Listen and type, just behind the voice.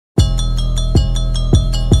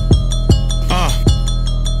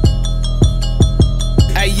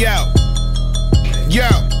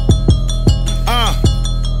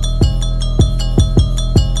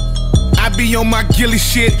on my ghillie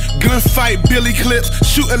shit. Gunfight, Billy clips.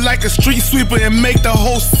 Shooting like a street sweeper and make the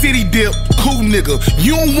whole city dip. Cool nigga,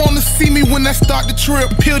 you don't wanna see me when I start the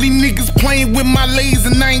trip. Peel these niggas playing with my lays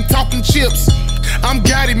and I ain't talking chips. I'm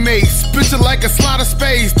Gotti made, spit you like a slot of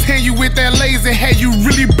spades. Tan you with that laser, had you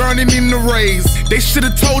really burning in the rays. They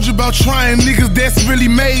should've told you about trying niggas that's really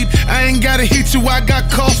made. I ain't gotta hit you, I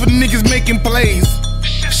got calls for niggas making plays.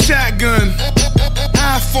 Shotgun,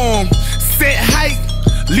 iPhone, set height,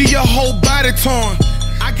 leave your whole body torn.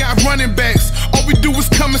 I got running backs, all we do is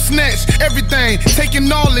come and snatch everything,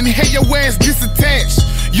 taking all and have your ass disattached.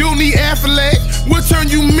 You don't need affiliate, we'll turn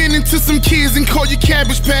you men into some kids and call you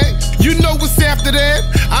Cabbage Patch. You know what's after that,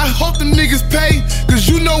 I hope them niggas pay, cause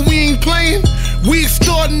you know we ain't playing. We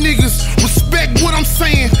extort niggas, respect what I'm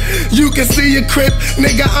saying. You can see a crib,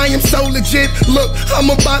 nigga, I am so legit. Look, I'm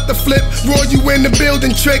about to flip, roll you in the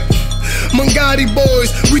building trick. Mongotti boys,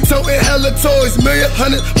 we totin' hella toys. Million,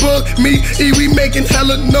 Hunnits, Bug, me, E, we making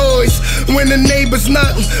hella noise. When the neighbors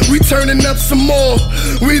knock, we turning up some more.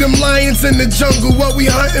 We them lions in the jungle, what we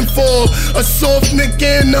hunting for? A soft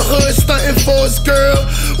nigga in the hood, stunting for his girl.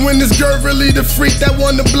 When this girl really the freak that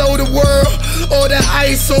wanna blow the world. All that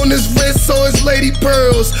ice on his wrist, so his lady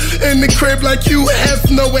pearls. In the crib like you have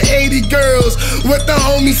no with 80 girls. What the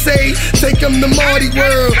homie say? Take them to Mardy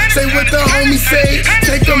world. Say what the homie say?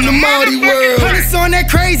 Take them to Mardy world. Hunnits on that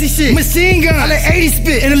crazy shit. Machine gun, I let 80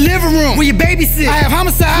 spit in the living room where you babysit. I have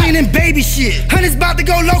homicide, cleaning baby shit. Hunnits about to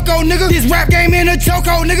go loco, nigga. This rap game in a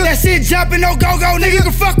choco, nigga. That shit jumping, no go-go, nigga. You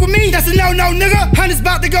can fuck with me, that's a no-no, nigga. Hunnits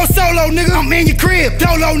about to go solo, nigga. I'm in your crib,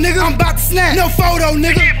 dolo, nigga. I'm about to snap, no photo,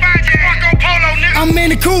 nigga. I'm in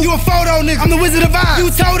the coupe, you a photo, nigga. I'm the Wizard of Oz, you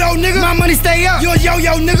Toto, nigga. My money stay up, you a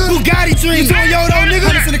yo-yo, nigga. Bugatti dream, you Toyota, nigga.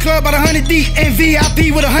 Hunnits in the club about 100 deep, and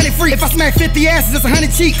VIP with 100 free. If I smack 50 asses, it's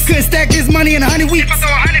 100 cheeks. Couldn't stack this money in 100 weeks. If I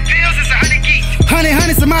throw 100 pills, it's 100 geeks. 100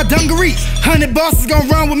 Hunnits in my dungarees. 100 bosses gon'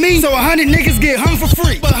 run with me, so 100 niggas get hung for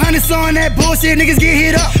free. But Hunnits on that bullshit, niggas get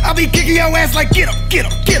hit up. I be kicking your ass like get up, get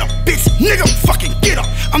up, get up, bitch, nigga, fucking get up.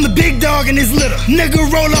 I'm the big dog in this litter,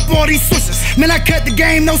 nigga, roll up all these switches. Man, I cut the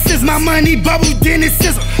game, no scissors. My money bubble, then it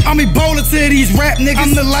sizzle. I'm Ebola to these rap niggas.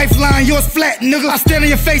 I'm the lifeline, yours flat, nigga. I stand on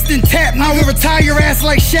your face, then tap, nigga. I will retire your ass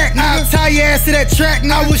like Shaq, nigga. I'll tie your ass to that track,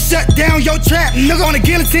 nigga. I will shut down your trap, nigga. On the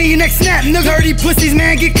guillotine, your neck snap, nigga. Dirty pussies,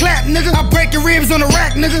 man, get clapped, nigga. I break your ribs on the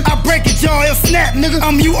rack, nigga. I break your jaw, it'll snap, nigga.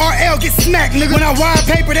 I'm URL, get smacked, nigga. When I wire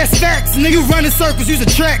paper, that's facts, nigga. You run in circles, use a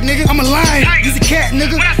track, nigga. I'm a lion, use a cat,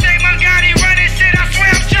 nigga. When I say Mongotti running shit, I swear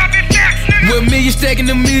I'm jumping facts, nigga. Well, millions stacking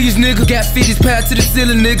the millions, nigga. Got 50s piled to the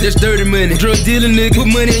ceiling, nigga. That's dirty money. Drug dealing, nigga. Put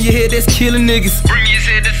money on your head, that's killing niggas. Bring his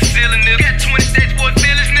head to the ceiling, nigga. Got 20 states, boy,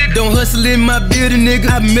 feelings, nigga. Don't hustle in my building, nigga.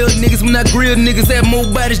 I melt niggas when I grill niggas. Have more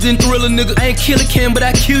bodies than Thriller, nigga. I ain't kill a can, but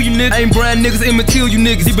I kill you, nigga. I ain't Brian niggas, ain't Matil you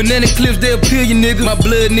niggas. These banana clips, they'll peel you, nigga. My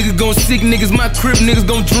blood niggas gon' sick niggas. My crib niggas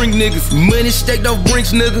gon' drink niggas. Money stacked off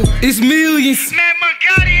brinks, nigga. It's millions. Man,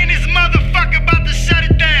 Mongotti in